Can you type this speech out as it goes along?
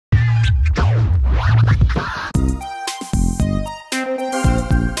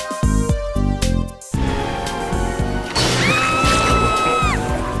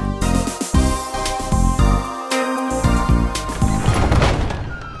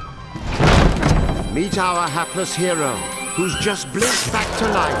Meet our hapless hero, who's just blitzed back to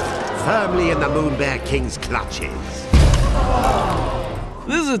life, firmly in the Moonbear King's clutches.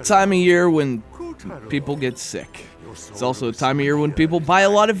 This is a time of year when people get sick. It's also a time of year when people buy a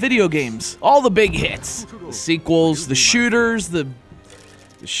lot of video games. All the big hits. The sequels, the shooters, the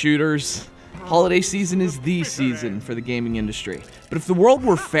shooters. Holiday season is the season for the gaming industry. But if the world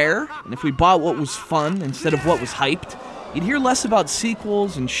were fair, and if we bought what was fun instead of what was hyped, you'd hear less about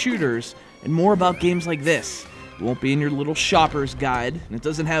sequels and shooters and more about games like this. It won't be in your little shopper's guide, and it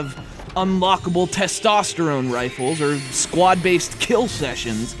doesn't have unlockable testosterone rifles or squad-based kill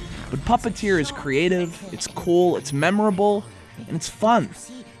sessions, but Puppeteer is creative, it's cool, it's memorable, and it's fun.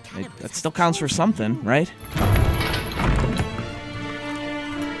 That still counts for something, right?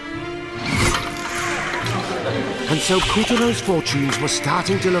 And so Kutaro's fortunes were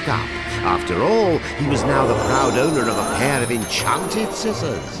starting to look up. After all, he was now the proud owner of a pair of enchanted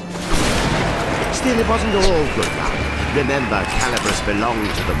scissors. Still, it wasn't all good luck. Remember, Calibris belonged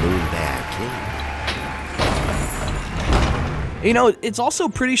to the Moonbear King. You know, it's also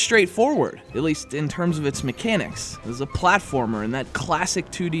pretty straightforward, at least in terms of its mechanics. There's a platformer in that classic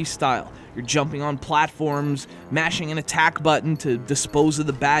 2D style. You're jumping on platforms, mashing an attack button to dispose of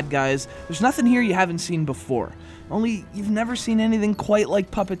the bad guys. There's nothing here you haven't seen before. Only you've never seen anything quite like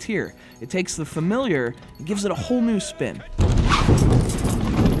Puppeteer. It takes the familiar and gives it a whole new spin.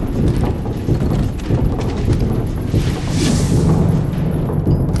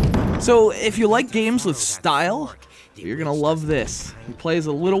 So if you like games with style, you're gonna love this. He plays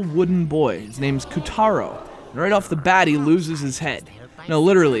a little wooden boy. His name's Kutaro. And right off the bat, he loses his head. No,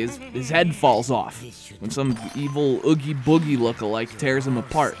 literally, his head falls off when some evil Oogie Boogie lookalike tears him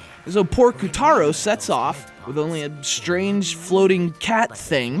apart. And so poor Kutaro sets off with only a strange floating cat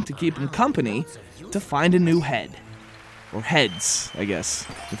thing to keep him company to find a new head. Or heads, I guess,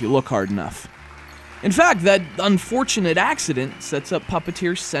 if you look hard enough. In fact, that unfortunate accident sets up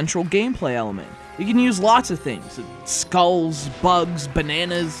Puppeteer's central gameplay element. You can use lots of things, skulls, bugs,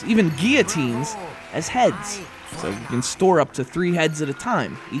 bananas, even guillotines, as heads. So you can store up to 3 heads at a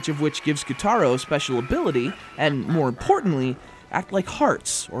time, each of which gives Kutaro a special ability, and more importantly, act like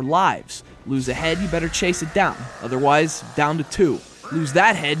hearts or lives. Lose a head, you better chase it down. Otherwise, down to 2. Lose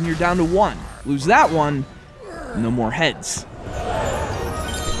that head and you're down to 1. Lose that one, no more heads.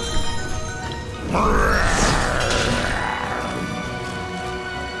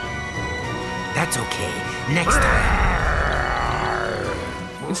 That's okay. Next time.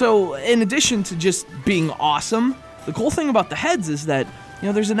 And so, in addition to just being awesome, the cool thing about the heads is that,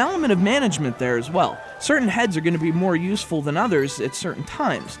 there's an element of management there as well. Certain heads are going to be more useful than others at certain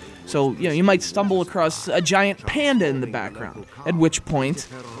times. So, you might stumble across a giant panda in the background, at which point,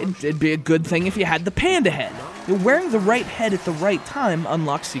 it'd be a good thing if you had the panda head. Wearing the right head at the right time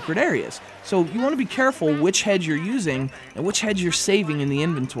unlocks secret areas. So, you want to be careful which head you're using and which heads you're saving in the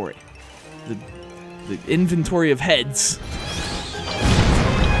inventory. The inventory of heads.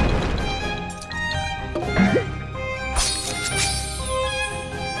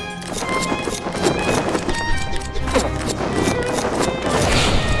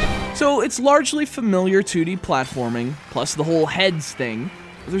 So it's largely familiar 2D platforming, plus the whole heads thing.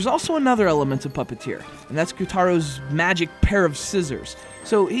 But there's also another element to Puppeteer, and that's Kutaro's magic pair of scissors.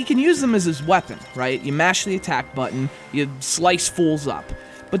 So he can use them as his weapon, right? You mash the attack button, you slice fools up.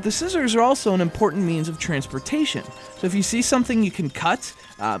 But the scissors are also an important means of transportation. So if you see something you can cut,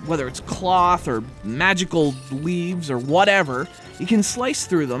 whether it's cloth or magical leaves or whatever, you can slice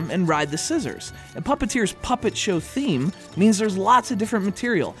through them and ride the scissors. And Puppeteer's puppet show theme means there's lots of different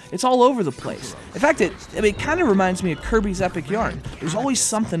material. It's all over the place. In fact, it kind of reminds me of Kirby's Epic Yarn. There's always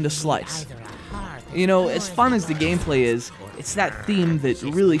something to slice. As fun as the gameplay is, it's that theme that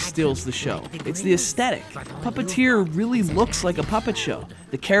really steals the show. It's the aesthetic. Puppeteer really looks like a puppet show.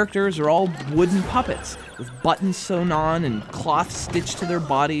 The characters are all wooden puppets, with buttons sewn on and cloth stitched to their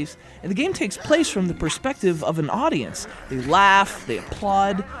bodies, and the game takes place from the perspective of an audience. They laugh, they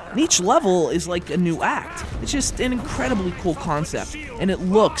applaud, and each level is like a new act. It's just an incredibly cool concept, and it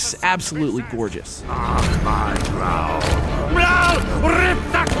looks absolutely gorgeous. My brow.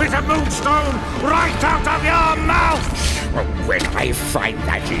 Rip that bit of moonstone right out of your mouth! When I find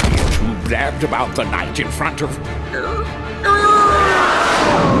that idiot who blabbed about the night in front of...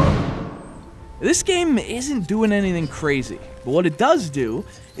 This game isn't doing anything crazy, but what it does do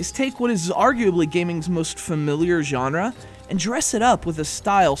is take what is arguably gaming's most familiar genre and dress it up with a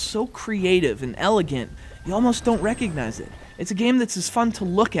style so creative and elegant you almost don't recognize it. It's a game that's as fun to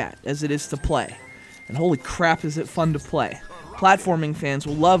look at as it is to play. And holy crap is it fun to play. Platforming fans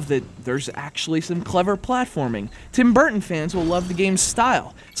will love that there's actually some clever platforming. Tim Burton fans will love the game's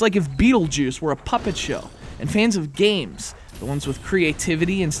style. It's like if Beetlejuice were a puppet show. And fans of games, the ones with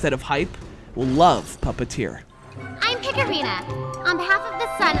creativity instead of hype, will love Puppeteer. I'm Picarina. On behalf of the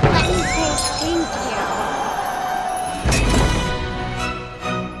sun, let me say thank